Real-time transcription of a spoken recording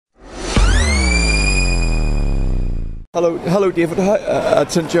Hello, David.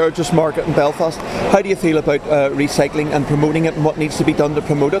 At St George's Market in Belfast. How do you feel about recycling and promoting it, and what needs to be done to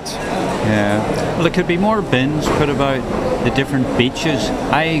promote it? Yeah, well, there could be more bins put about the different beaches.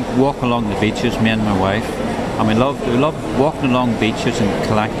 I walk along the beaches, me and my wife, and we love walking along beaches and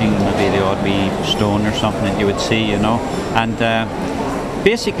collecting maybe the odd wee stone or something that you would see, you know. And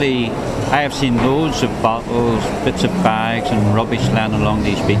basically, I have seen loads of bottles, bits of bags and rubbish lying along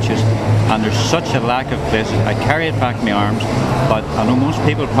these beaches, and there's such a lack of places. I carry it back in my arms, but I know most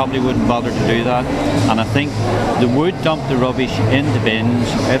people probably wouldn't bother to do that, and I think they would dump the rubbish in the bins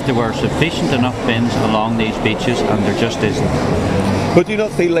if there were sufficient enough bins along these beaches, and there just isn't. But do you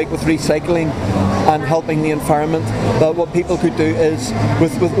not feel like with recycling and helping the environment that what people could do is,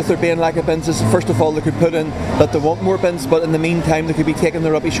 with there being lack of bins, is first of all they could put in that they want more bins, but in the meantime they could be taking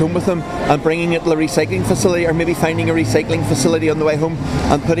the rubbish home with them and bringing it to a recycling facility, or maybe finding a recycling facility on the way home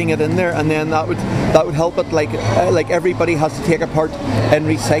and putting it in there, and then that would help it. Like everybody has to take a part in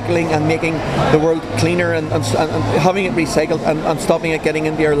recycling and making the world cleaner, and having it recycled and stopping it getting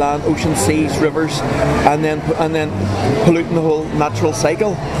into our land, ocean, seas, rivers, and then polluting the whole natural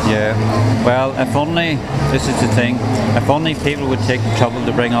cycle. Yeah, well, if only, this is the thing, if only people would take the trouble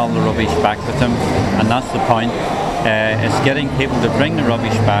to bring all the rubbish back with them, and that's the point. It's getting people to bring the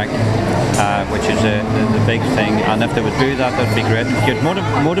rubbish back, which is the big thing, and if they would do that, that'd be great. You'd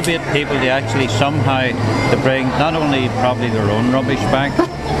motivate people to actually somehow to bring not only probably their own rubbish back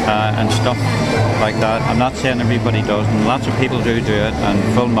and stuff like that. I'm not saying everybody does, and lots of people do it,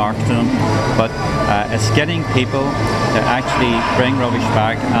 and full marks to them, but it's getting people to actually bring rubbish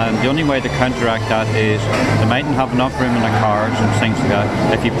back, and the only way to counteract that is they mightn't have enough room in their cars and things like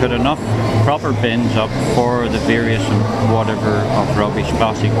that. If you put enough proper bins up for the various and whatever of rubbish,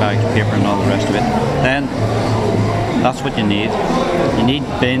 plastic bags, paper and all the rest of it, then that's what you need. You need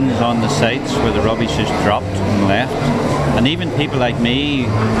bins on the sites where the rubbish is dropped and left. And even people like me,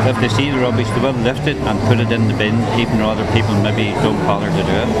 if they see the rubbish, they will lift it and put it in the bin, even though other people maybe don't bother to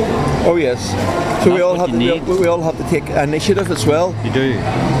do it. Oh yes. So we all have to take initiative as well. You do.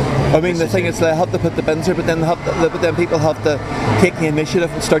 I mean, the thing is, they have to put the bins there, but then people have to take the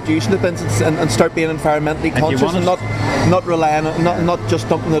initiative and start using the bins and start being environmentally conscious, and not relying on, not just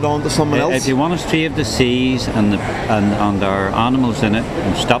dumping it on to someone else. If you want to save the seas and our animals in it,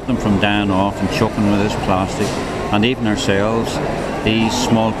 and stop them from dying off and choking with this plastic, and even ourselves, these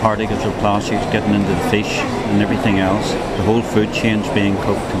small particles of plastics getting into the fish and everything else, the whole food chain's being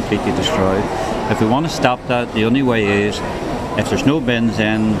completely destroyed. If we want to stop that, the only way is, if there's no bins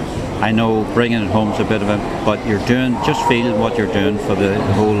in, I know bringing it home is a bit of a, but just feel what you're doing for the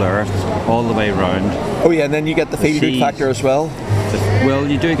whole earth, all the way around. Oh yeah, and then you get the feel-good factor as well. Well,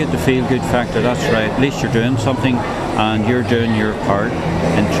 you do get the feel-good factor, that's right. At least you're doing something, and you're doing your part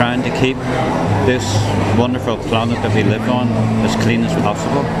in trying to keep this wonderful planet that we live on as clean as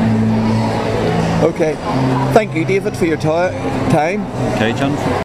possible. Okay, thank you, David, for your time. Okay, John.